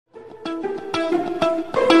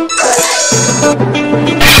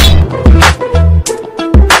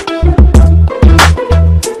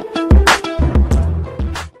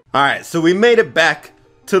Alright, so we made it back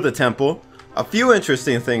to the temple. A few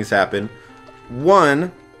interesting things happened.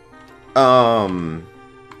 One,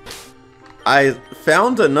 I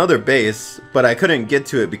found another base, but I couldn't get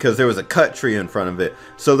to it because there was a cut tree in front of it.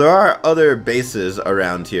 So there are other bases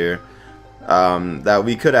around here that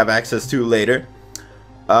we could have access to later.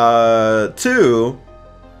 Two,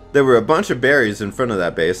 there were a bunch of berries in front of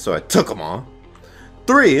that base, so I took them all.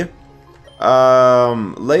 Three,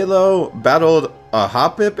 Lalo battled a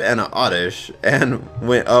Hoppip and an Oddish and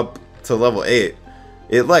went up to level 8.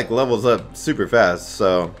 It like levels up super fast,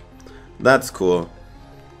 so that's cool.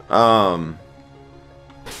 But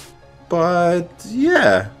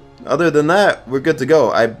yeah, other than that, we're good to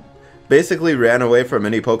go. I basically ran away from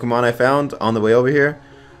any Pokemon I found on the way over here,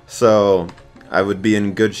 so I would be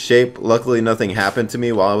in good shape. Luckily, nothing happened to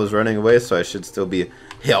me while I was running away, so I should still be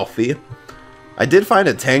healthy. I did find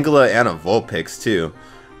a Tangela and a Vulpix too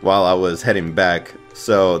while I was heading back,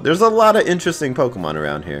 so there's a lot of interesting Pokemon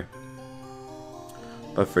around here.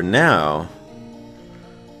 But for now,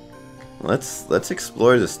 let's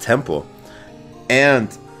explore this temple.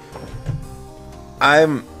 And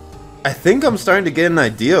I think I'm starting to get an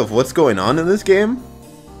idea of what's going on in this game.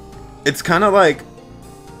 It's kind of like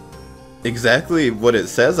exactly what it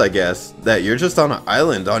says, I guess, that you're just on an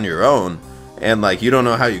island on your own and like you don't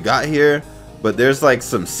know how you got here, but there's like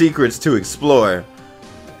some secrets to explore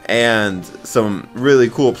and some really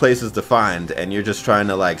cool places to find, and you're just trying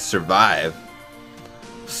to like survive.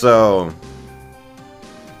 So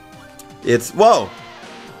it's, whoa,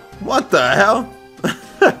 what the hell?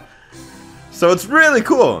 So it's really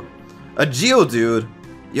cool. A Geodude.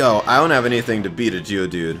 Yo, I don't have anything to beat a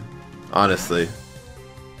Geodude, honestly.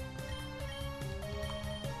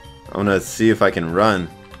 I'm gonna see if I can run.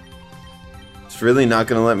 It's really not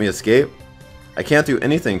gonna let me escape. I can't do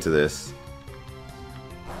anything to this.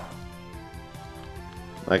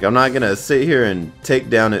 Like, I'm not gonna sit here and take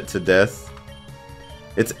down it to death.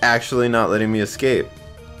 It's actually not letting me escape.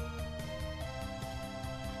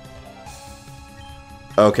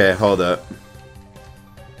 Okay, hold up.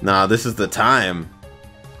 Nah, this is the time.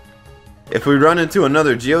 If we run into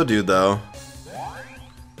another Geodude though,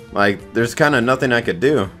 like, there's kind of nothing I could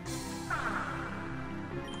do.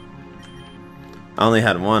 I only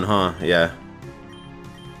had one, huh? Yeah.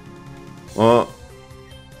 Well,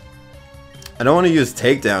 I don't want to use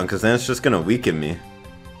Takedown because then it's just going to weaken me.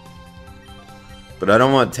 But I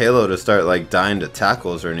don't want Talo to start like dying to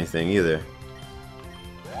tackles or anything either.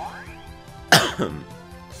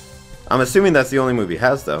 I'm assuming that's the only move he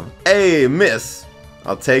has though. Hey, miss!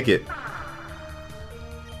 I'll take it.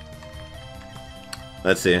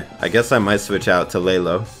 Let's see. I guess I might switch out to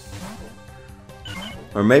Lalo.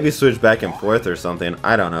 Or maybe switch back and forth or something.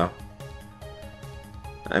 I don't know.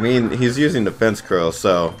 I mean, he's using Defense Curl,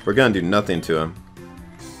 so we're gonna do nothing to him.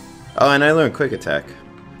 Oh, and I learned Quick Attack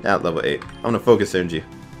at level 8. I'm gonna focus energy.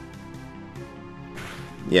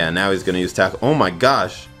 Yeah, now he's gonna use Tackle. Oh my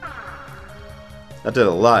gosh! That did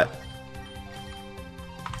a lot.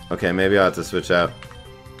 Okay, maybe I'll have to switch out.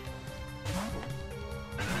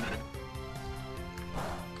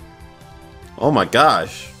 Oh my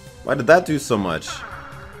gosh! Why did that do so much?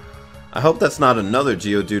 I hope that's not another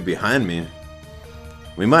Geodude behind me.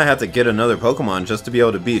 We might have to get another Pokemon just to be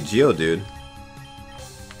able to beat Geodude.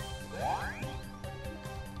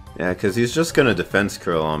 Yeah, because he's just gonna Defense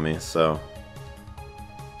Curl on me, so.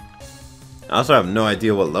 I also have no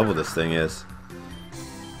idea what level this thing is.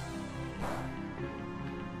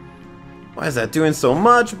 Why is that doing so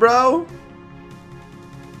much, bro?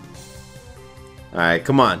 Alright,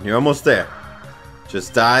 come on, you're almost there.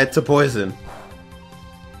 Just die to poison.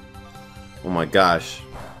 Oh my gosh.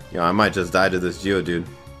 Yo, I might just die to this Geodude.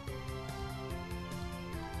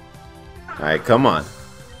 Alright, come on.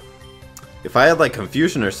 If I had like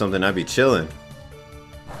Confusion or something, I'd be chilling.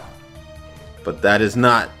 But that is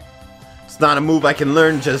not... It's not a move I can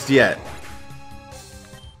learn just yet.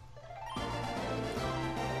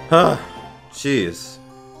 Huh. Jeez.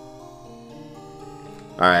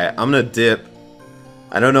 Alright, I'm gonna dip.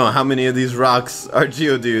 I don't know how many of these rocks are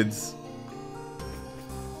Geodudes.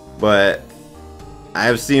 But I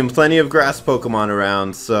have seen plenty of grass Pokemon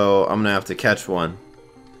around, so I'm gonna have to catch one.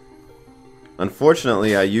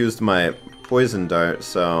 Unfortunately, I used my Poison Dart,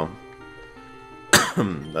 so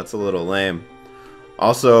that's a little lame.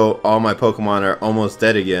 Also, all my Pokemon are almost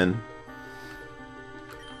dead again.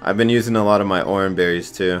 I've been using a lot of my Oran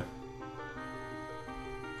Berries too.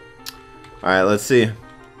 Alright, let's see if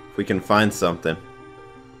we can find something.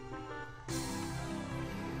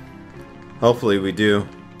 Hopefully we do.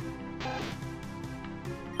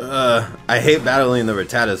 I hate battling the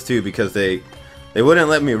Rattatas too because they wouldn't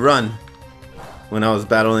let me run when I was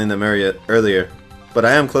battling them earlier. But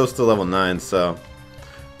I am close to level 9, so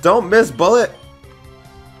don't miss, bullet.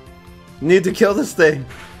 Need to kill this thing.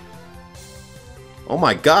 Oh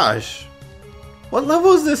my gosh. What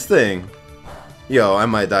level is this thing? Yo, I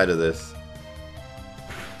might die to this.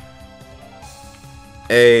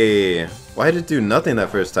 Hey, why did it do nothing that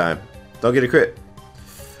first time? Don't get a crit.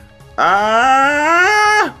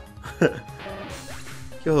 Ah!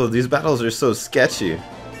 Yo, these battles are so sketchy.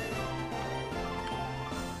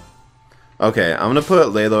 Okay, I'm gonna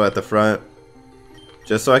put Lalo at the front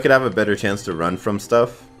just so I could have a better chance to run from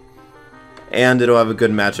stuff. And it'll have a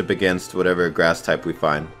good matchup against whatever grass type we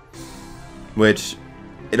find. Which,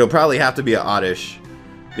 it'll probably have to be an Oddish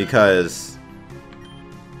because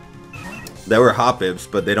there were Hoppibs,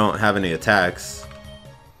 but they don't have any attacks.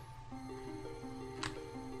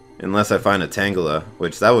 Unless I find a Tangela,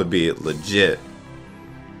 which that would be legit.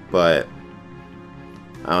 But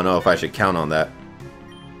I don't know if I should count on that.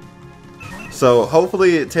 So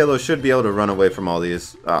hopefully Taylor should be able to run away from all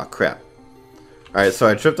these. Ah, crap. Alright, so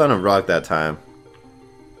I tripped on a rock that time.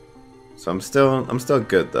 So I'm still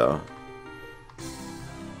good though.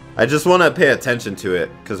 I just want to pay attention to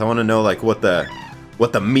it because I want to know like what the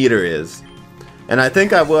meter is. And I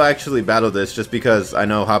think I will actually battle this just because I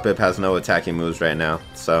know Hoppip has no attacking moves right now.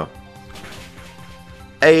 So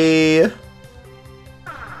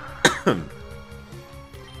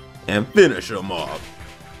and finish him off.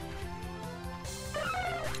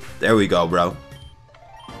 There we go, bro.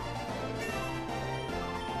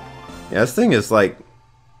 Yeah, this thing is like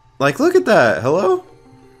look at that. Hello?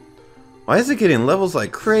 Why is it getting levels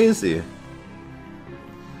like crazy?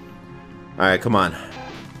 Alright, come on.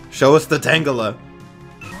 Show us the Tangela.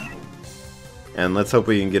 And let's hope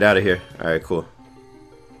we can get out of here. Alright, cool.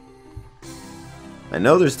 I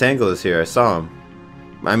know there's Tangelas here. I saw them.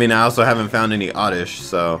 I mean, I also haven't found any Oddish,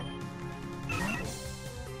 so...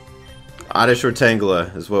 Oddish or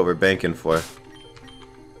Tangela is what we're banking for.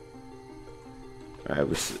 Alright,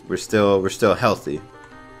 we're still healthy.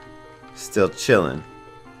 Still chilling.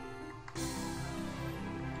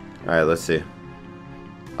 Alright, let's see.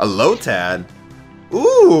 A Lotad?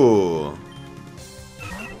 Ooh!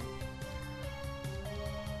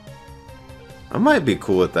 I might be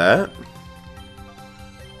cool with that.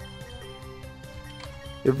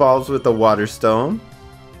 Evolves with the Water Stone.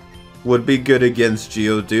 Would be good against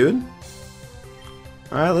Geodude.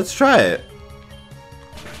 Alright, let's try it.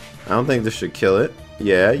 I don't think this should kill it.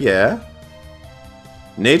 Yeah, yeah.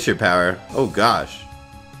 Nature Power. Oh gosh.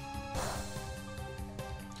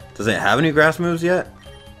 Does it have any grass moves yet?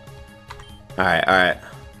 Alright, alright.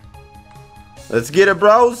 Let's get it,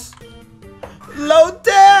 bros.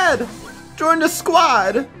 Lotad! Join the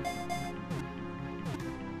squad!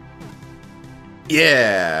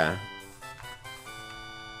 Yeah!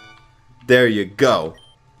 There you go.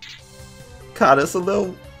 Caught us a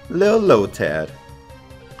little Lotad.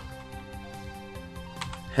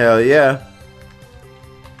 Hell yeah.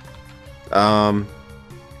 I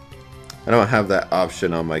don't have that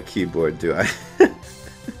option on my keyboard, do I?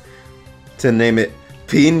 To name it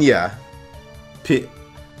Pina.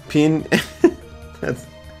 Pin. That's.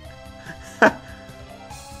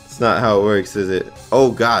 It's not how it works, is it?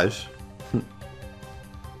 Oh gosh.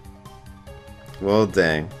 Well,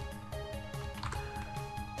 dang.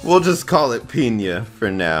 We'll just call it Pina for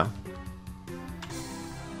now.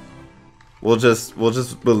 We'll just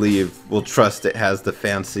believe. We'll trust it has the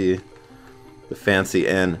fancy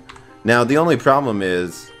N. Now the only problem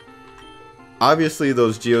is, obviously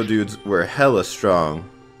those Geodudes were hella strong.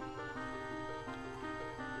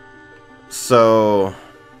 So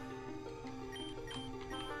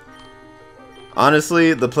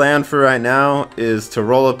honestly, the plan for right now is to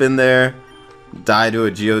roll up in there, die to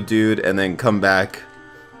a Geodude, and then come back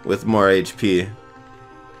with more HP.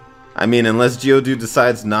 I mean, unless Geodude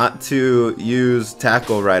decides not to use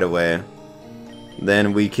Tackle right away,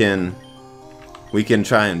 then we can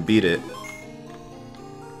try and beat it.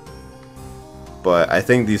 But I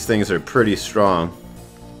think these things are pretty strong.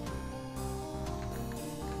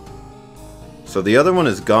 So the other one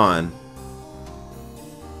is gone.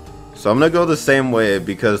 So I'm gonna go the same way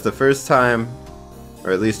because the first time,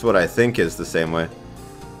 or at least what I think is the same way,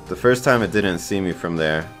 the first time it didn't see me from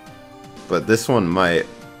there. But this one might.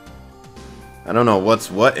 I don't know what's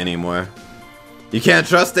what anymore. You can't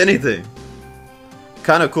trust anything.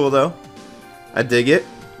 Kinda cool though. I dig it.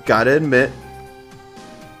 Gotta admit.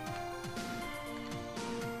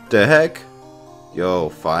 The heck? Yo,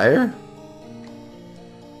 fire?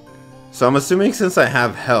 So I'm assuming since I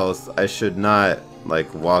have health, I should not,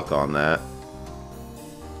 like, walk on that.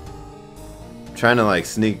 trying to like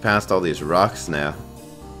sneak past all these rocks now.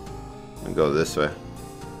 And go this way.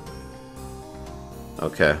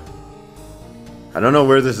 Okay. I don't know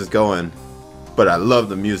where this is going, but I love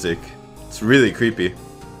the music. It's really creepy.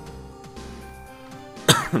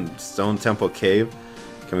 Stone Temple Cave.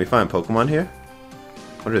 Can we find Pokemon here?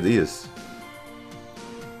 What are these?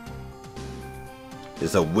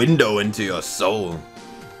 It's a window into your soul.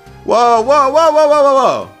 Whoa, whoa, whoa, whoa, whoa, whoa,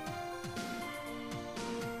 whoa!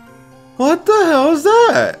 What the hell is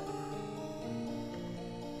that?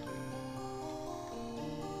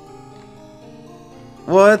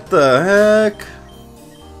 What the heck?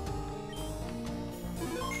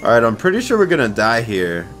 Alright, I'm pretty sure we're gonna die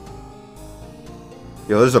here.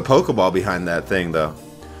 Yo, there's a Pokeball behind that thing, though.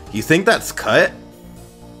 You think that's cut?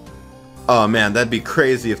 Oh man, that'd be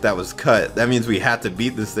crazy if that was cut. That means we had to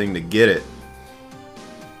beat this thing to get it.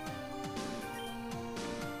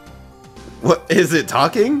 What? Is it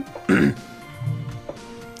talking? It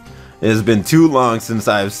has been too long since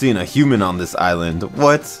I have seen a human on this island.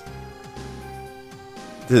 What?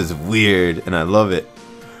 This is weird, and I love it.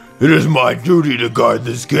 It is my duty to guard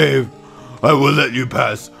this cave. I will let you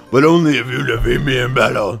pass, but only if you defeat me in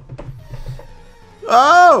battle.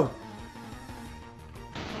 Oh!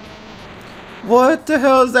 What the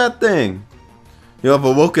hell is that thing? You have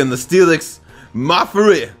awoken the Steelix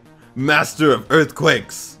Mafuri, Master of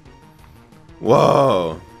Earthquakes.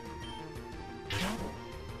 Whoa.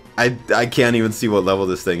 I can't even see what level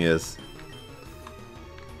this thing is.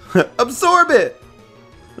 Absorb it!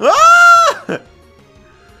 Ah!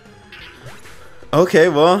 Okay,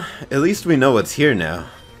 well, at least we know what's here now.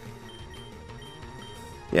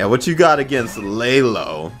 Yeah, what you got against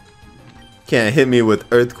Lalo? Can't hit me with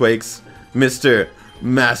earthquakes, Mr.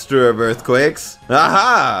 Master of Earthquakes.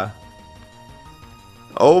 Aha!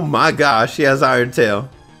 Oh my gosh, he has Iron Tail.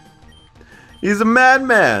 He's a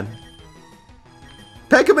madman.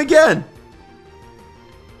 Peck him again.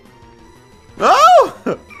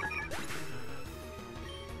 Oh!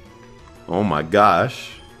 Oh my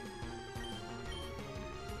gosh.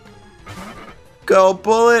 Go,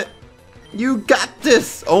 Bullet. You got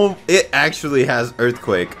this. Oh, it actually has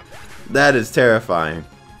Earthquake. That is terrifying.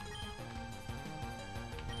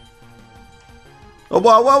 Oh,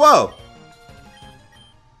 whoa, whoa, whoa.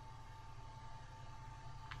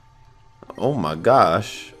 Oh my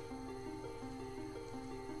gosh.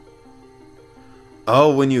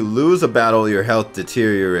 Oh, when you lose a battle, your health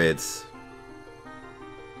deteriorates.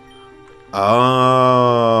 Oh.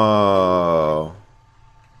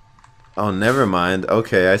 Oh, never mind.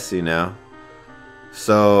 Okay, I see now.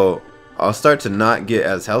 So, I'll start to not get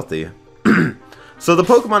as healthy. So the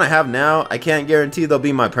Pokemon I have now, I can't guarantee they'll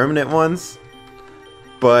be my permanent ones.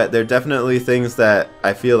 But they're definitely things that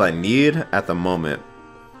I feel I need at the moment.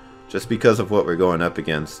 Just because of what we're going up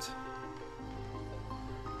against.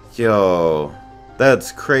 Yo,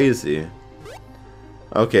 that's crazy.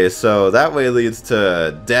 Okay, so that way leads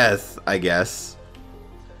to death, I guess.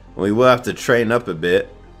 We will have to train up a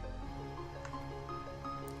bit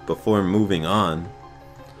before moving on.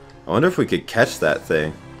 I wonder if we could catch that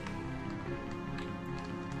thing.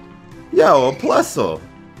 Yo, a Plusle!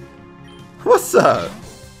 What's up?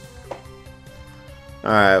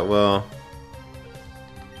 Alright, well,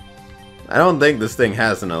 I don't think this thing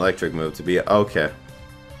has an electric move to be okay.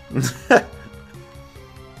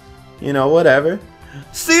 You know, whatever.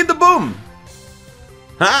 Seed the boom!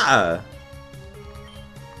 Ha!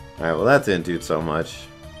 Alright, well that didn't do so much.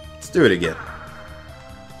 Let's do it again.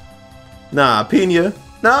 Nah, Pina.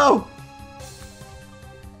 No!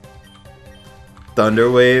 Thunder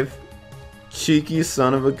Wave. Cheeky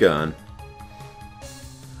son of a gun.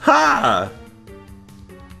 Ha!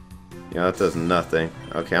 Yeah, that does nothing.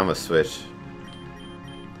 Okay, I'm gonna switch.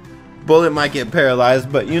 Bullet might get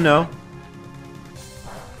paralyzed, but you know,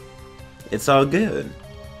 it's all good.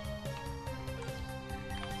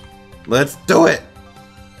 Let's do it!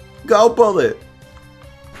 Go, Bullet!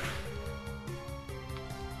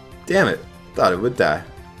 Damn it. Thought it would die.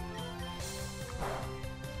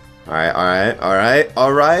 Alright, alright, alright,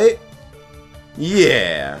 alright.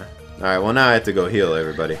 Yeah. Alright, well now I have to go heal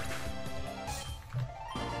everybody.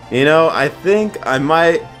 You know, I think I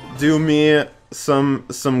might do me some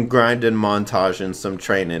grinding montage and some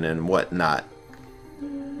training and whatnot.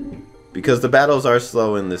 Because the battles are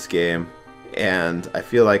slow in this game, and I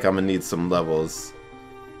feel like I'm gonna need some levels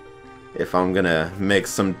if I'm gonna make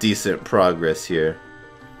some decent progress here.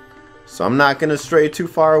 So I'm not gonna stray too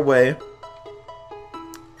far away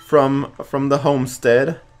from the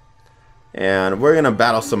homestead, and we're gonna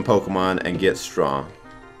battle some Pokemon and get strong.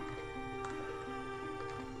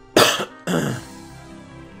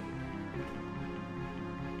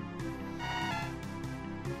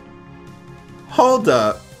 Hold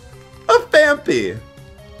up. A Phanpy.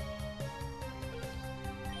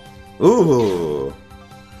 Ooh.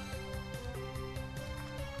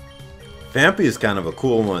 Phanpy is kind of a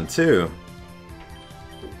cool one too.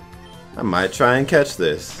 I might try and catch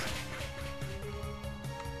this.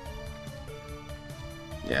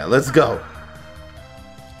 Yeah, let's go.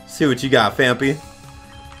 See what you got, Phanpy.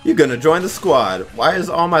 You're gonna join the squad. Why is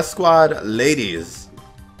all my squad ladies?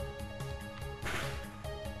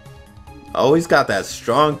 Oh, he's got that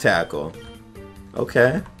strong tackle.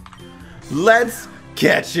 Okay. Let's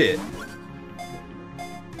catch it.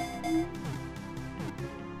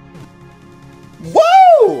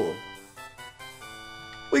 Whoa!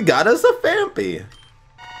 We got us a Phanpy.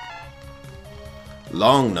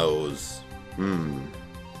 Long nose.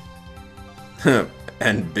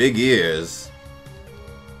 And big ears.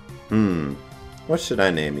 What should I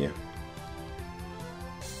name you?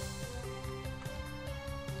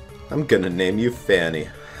 I'm gonna name you Fanny.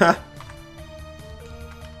 Ha!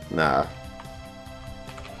 Nah.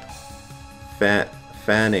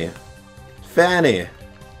 Fanny. Fanny!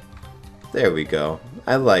 There we go.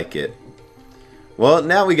 I like it. Well,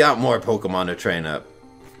 now we got more Pokemon to train up.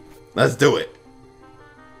 Let's do it!